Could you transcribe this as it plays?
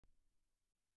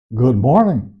Good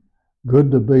morning.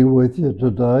 Good to be with you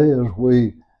today as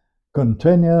we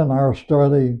continue in our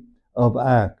study of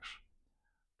Acts.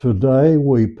 Today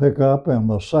we pick up in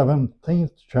the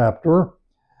 17th chapter,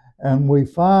 and we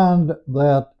find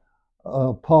that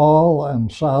Paul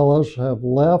and Silas have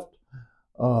left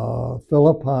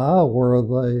Philippi, where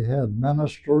they had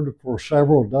ministered for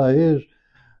several days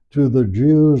to the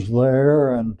Jews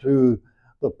there and to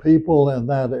the people in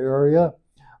that area.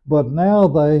 But now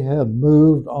they had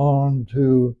moved on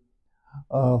to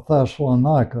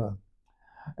Thessalonica.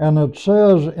 And it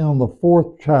says in the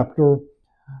fourth verse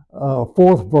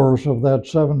of that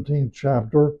 17th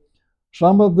chapter,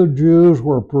 some of the Jews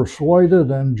were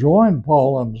persuaded and joined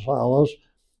Paul and Silas,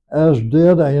 as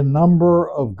did a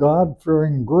number of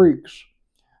God-fearing Greeks.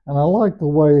 And I like the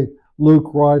way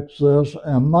Luke writes this,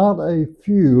 and not a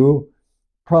few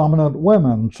prominent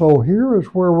women. So here is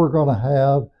where we're going to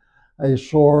have a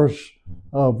source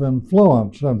of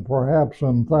influence. And perhaps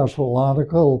in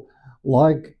Thessalonica,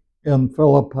 like in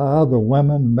Philippi, the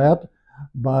women met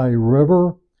by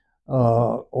river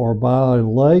or by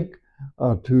lake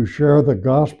to share the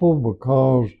gospel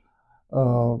because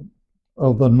of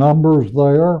the numbers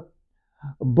there.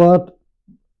 But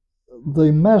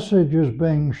the message is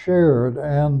being shared,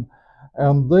 and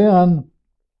then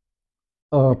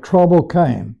trouble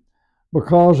came.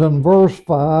 Because in verse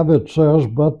 5 it says,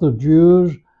 but the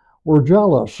Jews were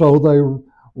jealous. So they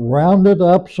rounded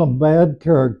up some bad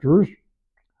characters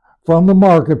from the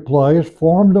marketplace,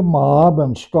 formed a mob,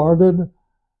 and started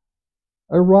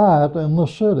a riot in the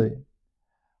city.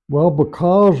 Well,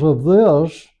 because of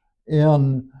this,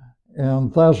 in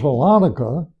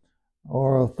Thessalonica,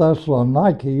 or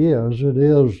Thessaloniki as it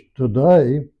is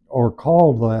today, or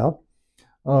called that,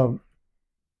 on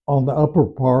the upper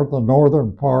part, the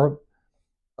northern part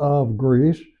of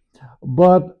Greece,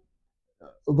 but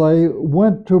they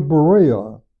went to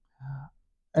Berea.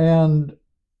 And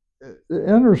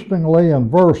interestingly,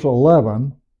 in verse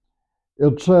 11,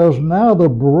 it says, now the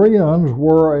Bereans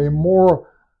were a more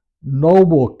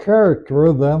noble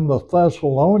character than the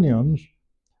Thessalonians,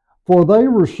 for they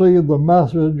received the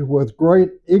message with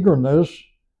great eagerness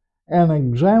and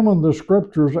examined the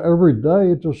scriptures every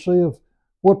day to see if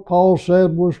what Paul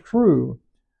said was true.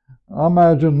 I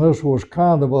imagine this was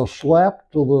kind of a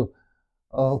slap to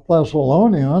the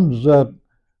Thessalonians that,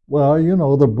 well, you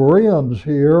know, the Bereans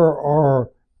here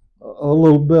are a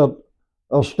little bit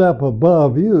a step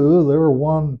above you. They're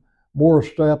one more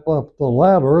step up the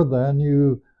ladder than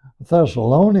you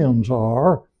Thessalonians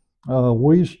are.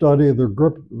 We study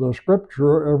the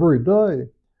scripture every day.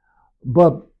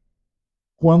 But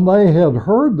when they had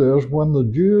heard this, when the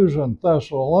Jews in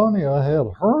Thessalonica had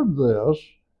heard this,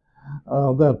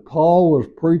 that Paul was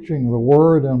preaching the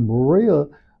word in Berea,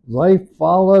 they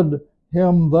followed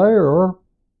him there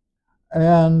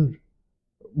and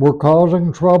were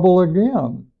causing trouble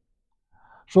again.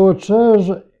 So it says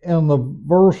in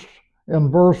verse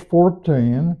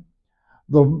 14,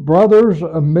 the brothers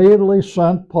immediately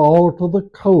sent Paul to the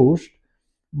coast,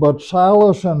 but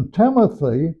Silas and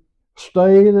Timothy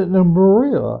stayed in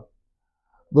Berea.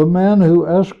 The men who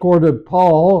escorted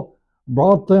Paul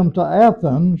brought them to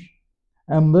Athens,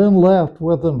 and then left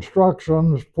with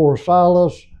instructions for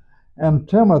Silas and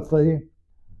Timothy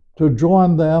to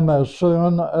join them as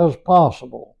soon as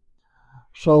possible.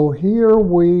 So here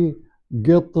we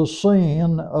get the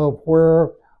scene of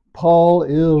where Paul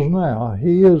is now.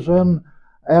 He is in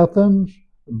Athens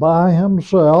by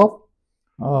himself.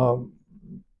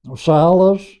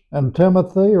 Silas and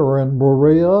Timothy are in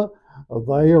Berea.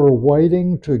 They are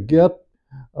waiting to get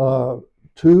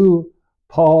to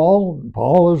Paul.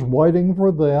 Paul is waiting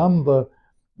for them.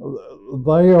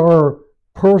 They are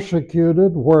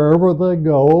persecuted wherever they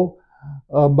go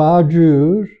by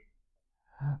Jews.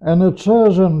 And it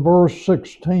says in verse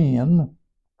 16,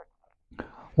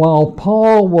 while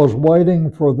Paul was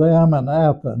waiting for them in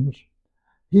Athens,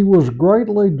 he was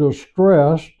greatly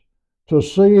distressed to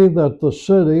see that the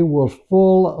city was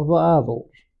full of idols.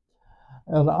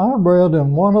 And I read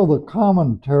in one of the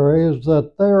commentaries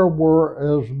that there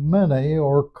were as many,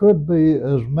 or could be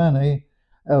as many,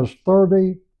 as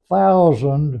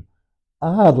 30,000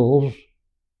 idols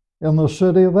in the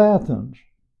city of Athens.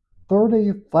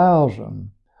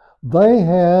 30,000. They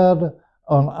had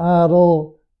an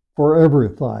idol for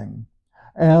everything.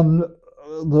 And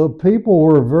the people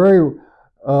were very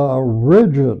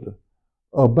rigid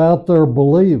about their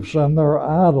beliefs and their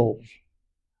idols.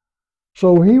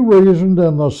 So he reasoned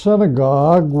in the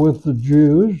synagogue with the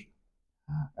Jews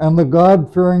and the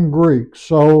God-fearing Greeks.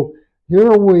 So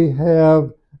here we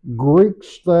have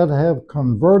Greeks that have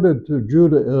converted to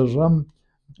Judaism.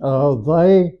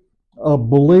 They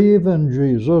believe in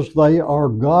Jesus. They are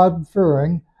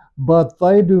God-fearing, but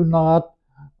they do not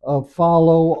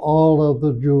follow all of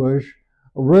the Jewish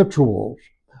rituals.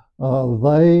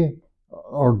 They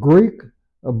are Greek,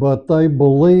 but they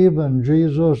believe in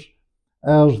Jesus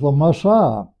as the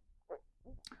Messiah.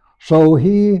 So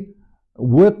he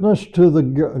witnessed to the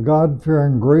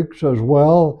God-fearing Greeks as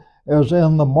well as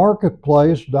in the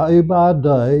marketplace day by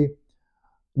day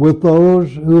with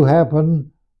those who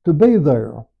happen to be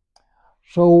there.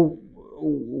 So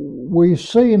we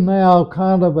see now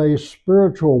kind of a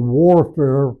spiritual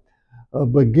warfare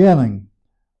beginning.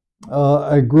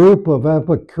 A group of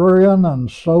Epicurean and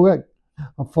Stoic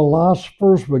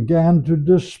philosophers began to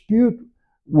dispute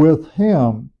with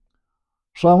him.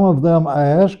 Some of them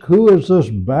asked, "Who is this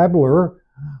babbler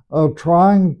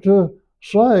trying to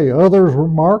say?" Others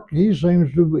remarked, "He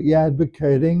seems to be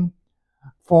advocating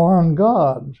foreign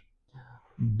gods."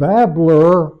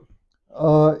 Babbler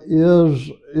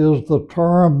is the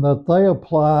term that they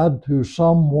applied to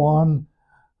someone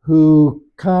who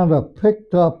kind of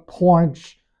picked up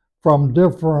points from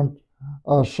different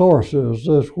sources.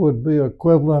 This would be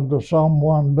equivalent to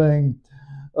someone being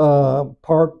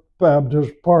part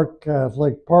Baptist, part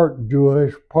Catholic, part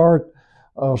Jewish, part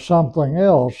something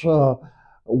else,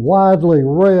 widely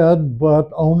read,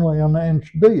 but only an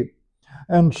inch deep.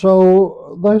 And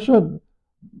so they said,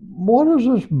 "What is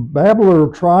this babbler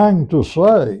trying to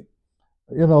say?"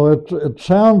 You know, it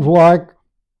sounds like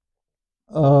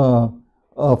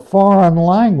a foreign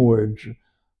language.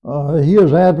 He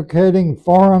is advocating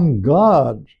foreign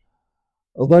gods.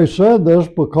 They said this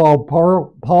because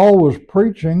Paul was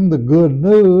preaching the good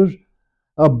news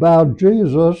about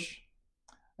Jesus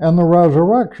and the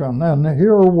resurrection. And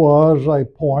here was a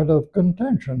point of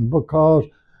contention because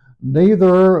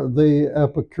neither the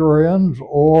Epicureans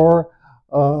or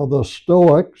the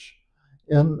Stoics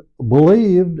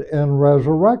believed in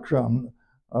resurrection.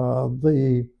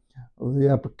 The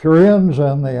Epicureans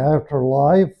and the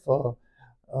afterlife,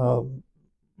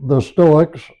 the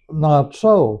Stoics, not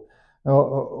so.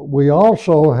 We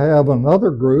also have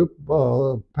another group,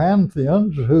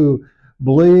 Pantheans, who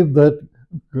believe that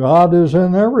God is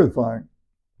in everything.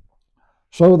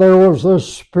 So there was this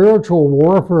spiritual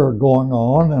warfare going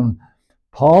on, and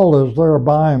Paul is there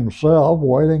by himself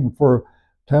waiting for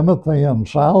Timothy and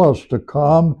Silas to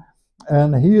come,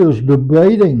 and he is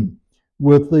debating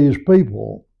with these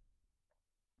people.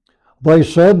 They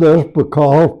said this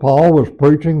because Paul was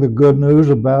preaching the good news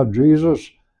about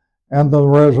Jesus and the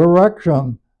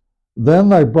resurrection. Then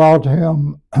they brought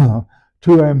him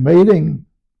to a meeting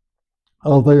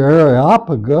of the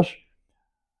Areopagus,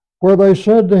 where they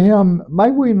said to him,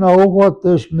 "May we know what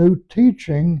this new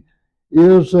teaching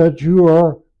is that you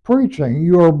are preaching?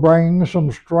 You are bringing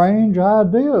some strange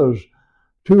ideas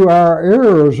to our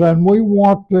ears, and we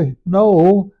want to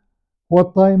know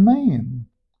what they mean."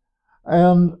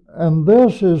 And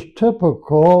this is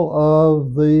typical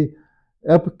of the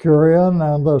Epicurean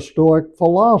and the Stoic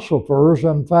philosophers.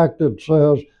 In fact, it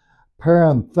says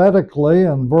parenthetically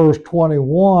in verse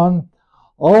 21,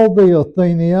 all the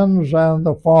Athenians and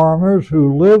the foreigners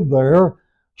who lived there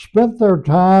spent their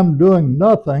time doing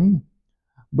nothing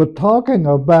but talking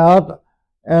about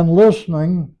and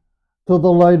listening to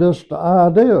the latest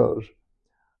ideas.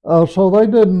 So they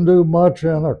didn't do much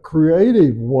in a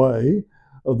creative way.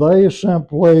 They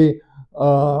simply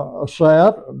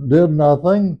sat, did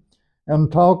nothing,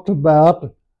 and talked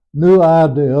about new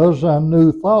ideas and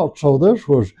new thoughts. So this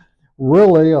was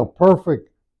really a perfect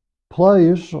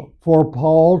place for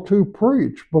Paul to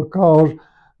preach, because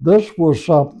this was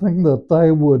something that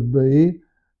they would be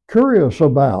curious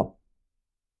about.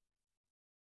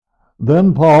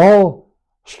 Then Paul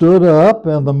stood up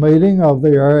in the meeting of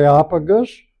the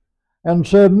Areopagus and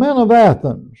said, "Men of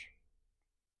Athens,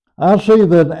 I see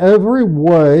that in every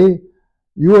way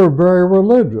you are very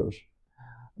religious."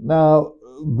 Now,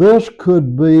 this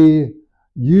could be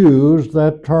used,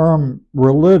 that term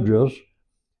religious,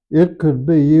 it could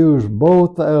be used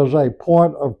both as a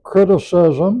point of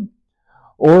criticism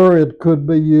or it could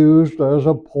be used as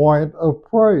a point of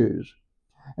praise.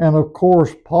 And of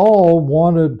course, Paul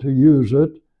wanted to use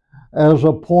it as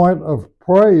a point of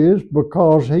praise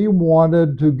because he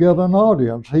wanted to get an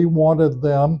audience. He wanted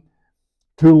them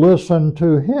to listen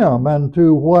to him and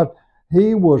to what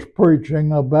he was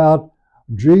preaching about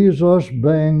Jesus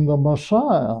being the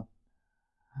Messiah.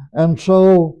 And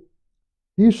so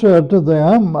he said to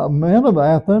them, "Men of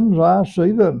Athens, I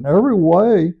see that in every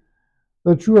way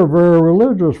that you are very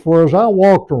religious. For as I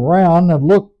walked around and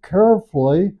looked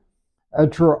carefully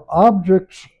at your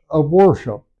objects of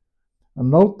worship," and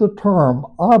note the term,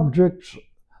 objects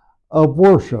of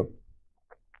worship,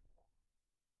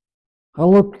 I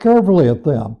looked carefully at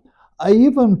them. I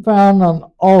even found an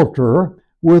altar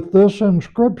with this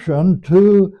inscription,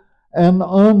 to an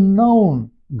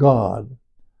unknown God.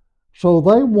 So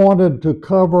they wanted to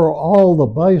cover all the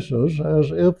bases,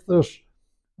 as if this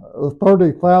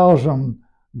 30,000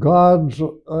 gods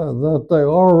that they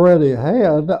already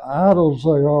had, idols they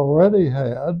already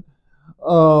had,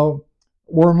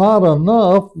 were not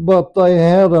enough, but they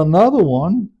had another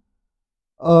one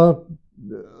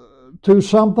to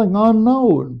something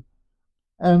unknown.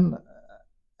 And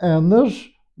this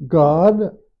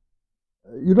God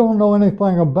you don't know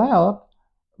anything about,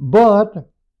 but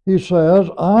he says,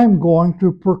 I'm going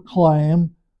to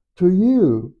proclaim to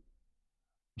you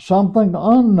something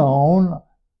unknown.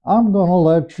 I'm going to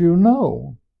let you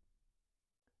know.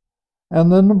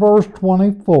 And then in verse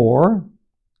 24,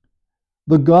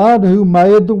 the God who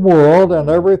made the world and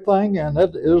everything in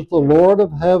it is the Lord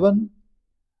of heaven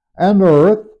and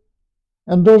earth,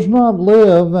 and does not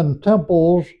live in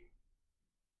temples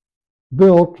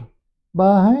built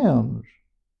by hands.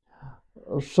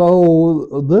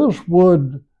 So this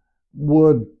would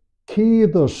key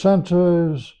the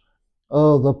senses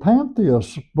of the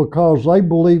pantheists, because they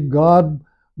believed God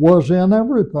was in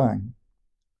everything,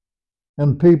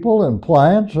 in people and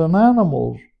plants and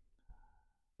animals.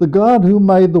 The God who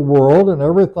made the world and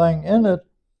everything in it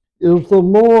is the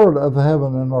Lord of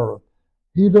heaven and earth.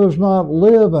 He does not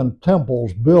live in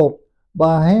temples built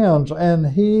by hands, and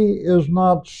he is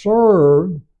not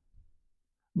served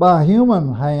by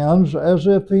human hands as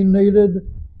if he needed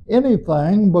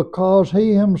anything, because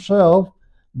he himself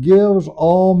gives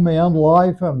all men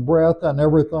life and breath and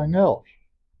everything else.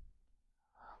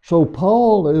 So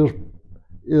Paul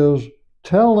is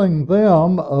telling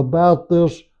them about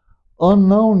this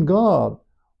unknown God.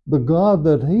 The God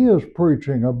that he is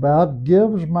preaching about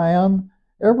gives man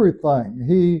everything.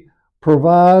 He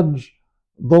provides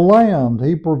the land,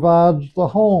 he provides the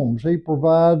homes, he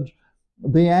provides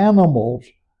the animals.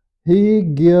 He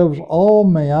gives all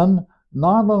men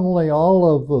not only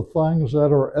all of the things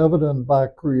that are evident by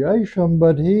creation,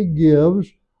 but he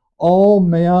gives all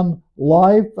men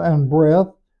life and breath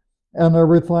and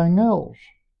everything else.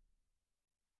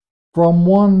 From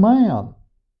one man,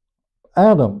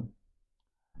 Adam,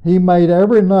 he made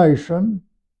every nation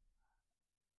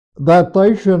that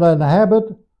they should inhabit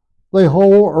the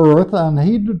whole earth, and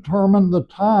he determined the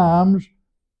times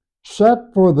set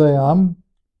for them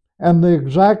and the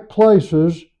exact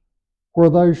places where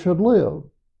they should live.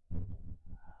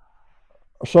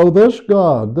 So this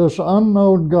God, this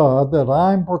unknown God that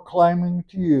I'm proclaiming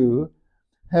to you,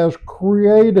 has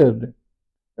created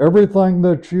everything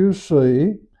that you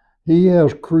see. He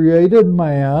has created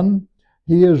man.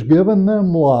 He has given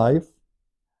them life.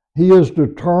 He has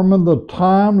determined the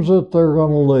times that they're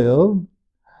going to live,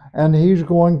 and he's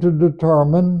going to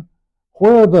determine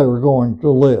where they're going to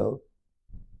live.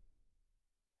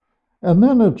 And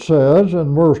then it says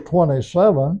in verse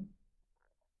 27,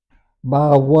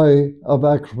 by way of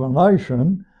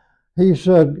explanation, he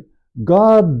said,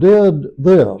 God did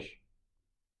this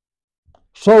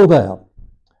so that,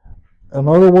 in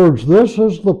other words, this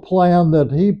is the plan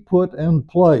that he put in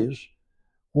place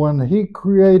when he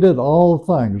created all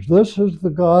things. This is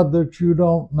the God that you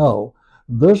don't know.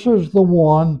 This is the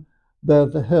one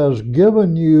that has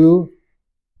given you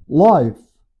life.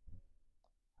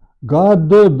 God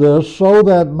did this so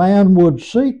that man would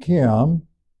seek him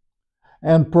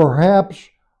and perhaps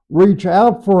reach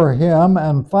out for him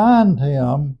and find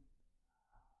him,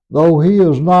 though he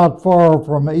is not far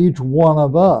from each one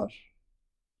of us.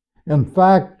 In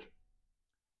fact,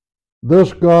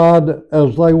 this God,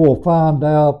 as they will find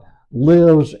out,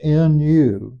 lives in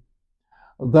you,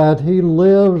 that he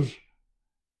lives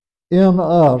in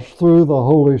us through the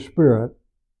Holy Spirit.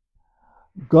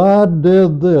 God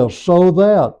did this so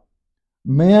that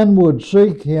men would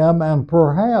seek him and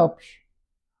perhaps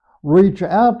reach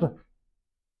out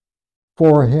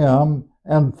for him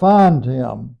and find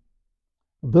him.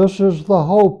 This is the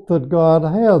hope that God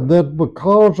had, that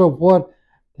because of what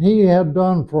he had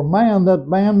done for man, that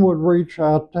man would reach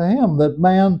out to him, that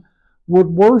man would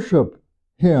worship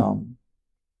him,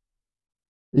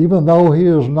 even though he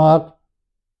is not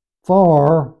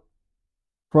far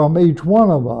from each one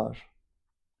of us.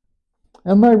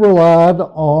 And they relied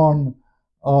on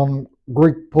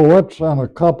Greek poets, and a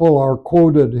couple are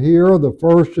quoted here. The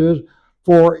first is,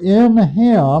 for in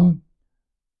him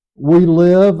we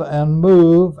live and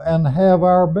move and have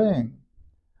our being.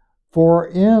 For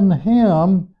in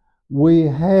him we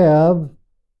have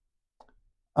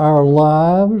our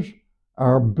lives,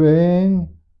 our being,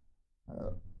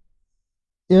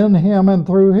 in him and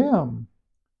through him.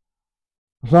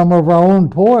 Some of our own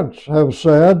poets have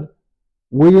said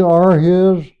We are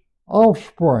his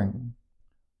offspring.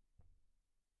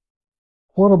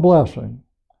 What a blessing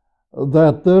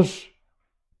that this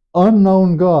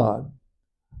unknown God,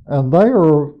 and they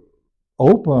are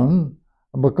open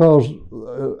because,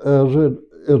 as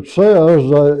it says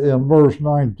in verse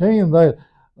 19,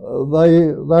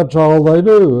 that's all they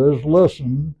do is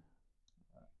listen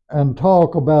and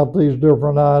talk about these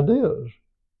different ideas.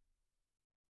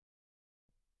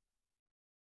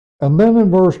 And then in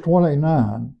verse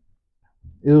 29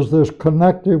 is this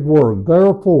connective word,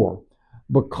 therefore,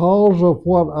 because of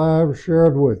what I've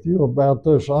shared with you about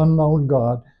this unknown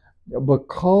God,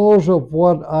 because of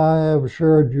what I have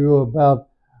shared you about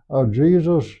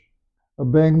Jesus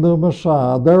being the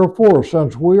Messiah, therefore,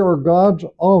 since we are God's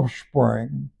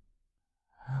offspring,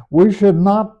 we should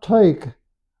not think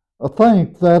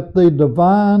that the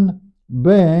divine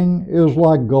being is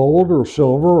like gold or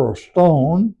silver or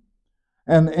stone,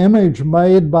 an image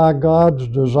made by God's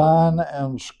design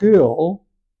and skill.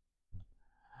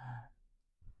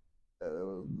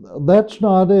 That's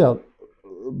not it.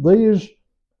 These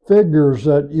figures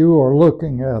that you are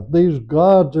looking at, these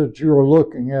gods that you are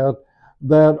looking at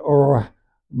that are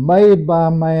made by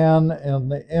man in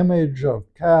the image of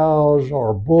cows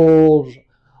or bulls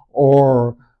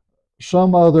or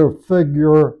some other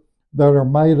figure that are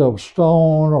made of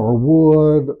stone or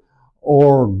wood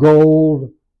or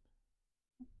gold,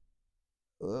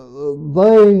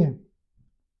 they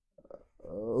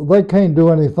can't do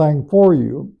anything for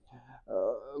you.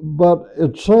 But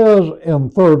it says in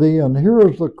 30, and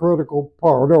here's the critical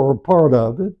part, or part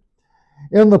of it,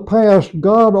 in the past,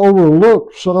 God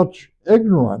overlooked such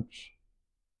ignorance.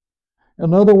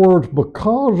 In other words,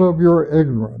 because of your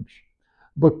ignorance,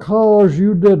 because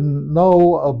you didn't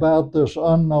know about this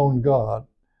unknown God,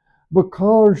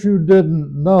 because you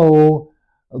didn't know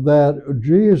that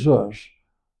Jesus,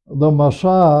 the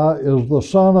Messiah, is the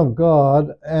Son of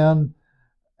God and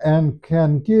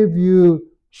can give you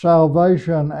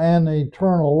salvation and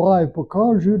eternal life,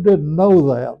 because you didn't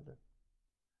know that,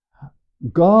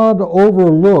 God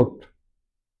overlooked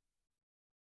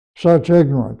such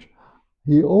ignorance.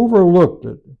 He overlooked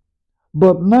it.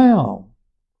 But now,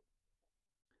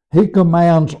 he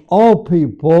commands all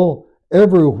people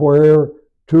everywhere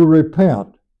to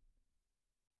repent.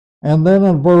 And then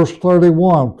in verse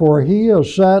 31, for he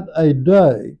has set a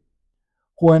day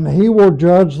when he will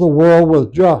judge the world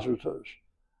with justice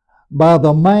by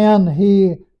the man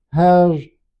he has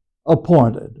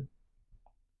appointed,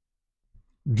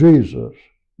 Jesus,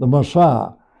 the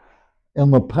Messiah.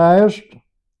 In the past,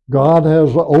 God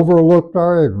has overlooked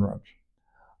our ignorance,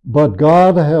 but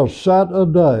God has set a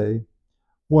day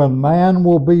when man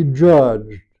will be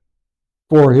judged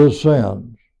for his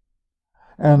sins,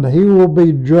 and he will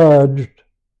be judged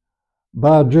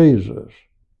by Jesus,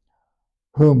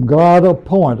 whom God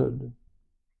appointed.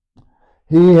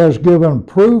 He has given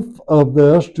proof of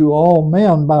this to all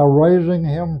men by raising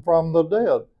him from the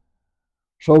dead.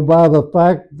 So by the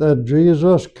fact that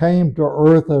Jesus came to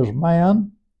earth as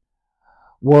man,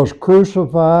 was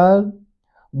crucified,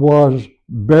 was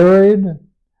buried,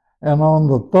 and on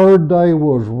the third day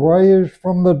was raised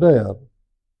from the dead,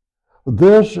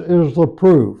 this is the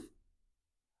proof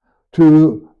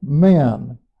to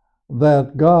men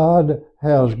that God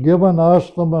has given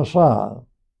us the Messiah.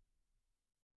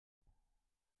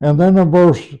 And then in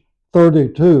verse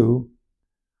 32,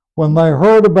 when they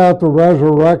heard about the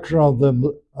resurrection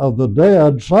of the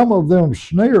dead, some of them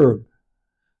sneered.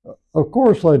 Of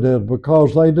course they did,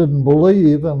 because they didn't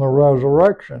believe in the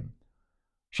resurrection.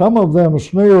 Some of them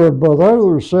sneered, but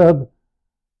others said,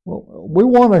 well, we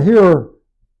want to hear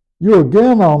you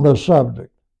again on this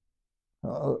subject.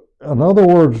 In other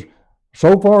words,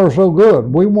 so far so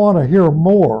good. We want to hear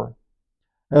more.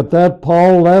 At that,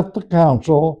 Paul left the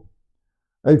council.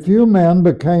 A few men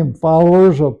became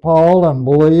followers of Paul and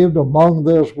believed. Among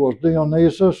this was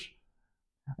Dionysius,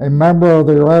 a member of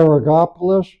the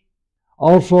Areopagus,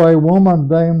 also a woman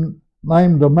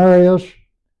named Damaris,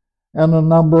 and a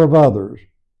number of others.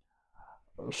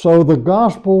 So the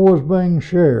gospel was being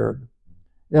shared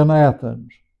in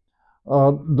Athens,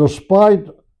 despite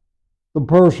the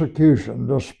persecution,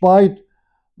 despite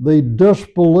the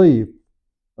disbelief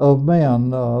of men,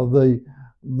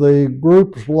 the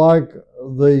groups like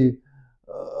the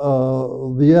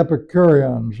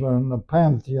Epicureans and the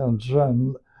Pantheons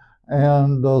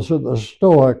and the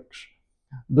Stoics.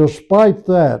 Despite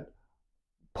that,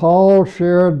 Paul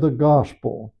shared the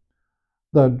gospel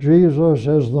that Jesus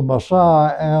is the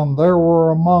Messiah, and there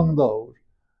were among those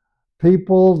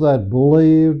people that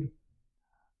believed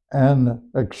and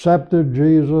accepted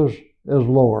Jesus as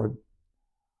Lord.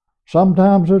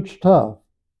 Sometimes it's tough,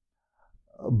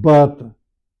 but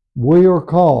we are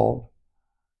called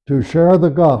to share the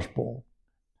gospel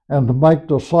and to make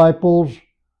disciples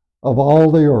of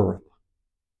all the earth.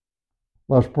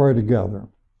 Let's pray together.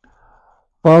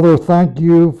 Father, thank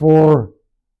you for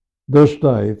this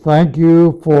day. Thank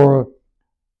you for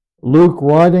Luke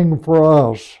writing for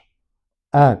us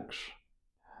Acts.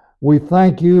 We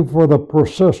thank you for the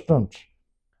persistence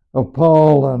of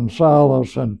Paul and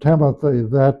Silas and Timothy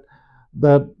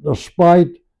that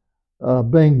despite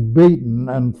being beaten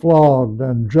and flogged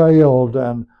and jailed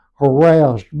and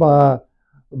harassed by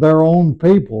their own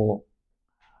people,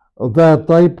 that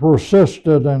they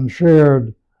persisted and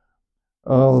shared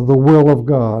the will of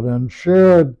God and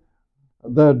shared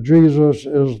that Jesus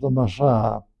is the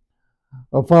Messiah.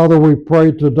 Father, we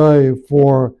pray today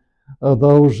for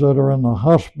those that are in the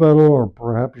hospital or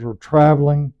perhaps are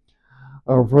traveling,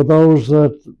 or for those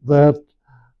that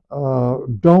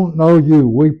don't know you.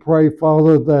 We pray,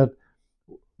 Father,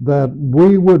 that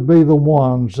we would be the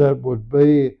ones that would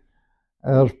be,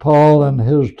 as Paul and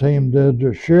his team did,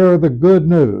 to share the good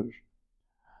news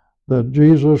that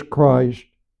Jesus Christ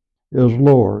is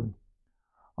Lord.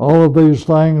 All of these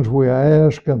things we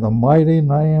ask in the mighty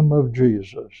name of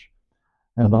Jesus.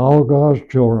 And all God's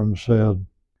children said,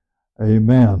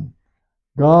 Amen.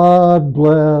 God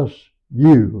bless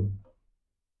you.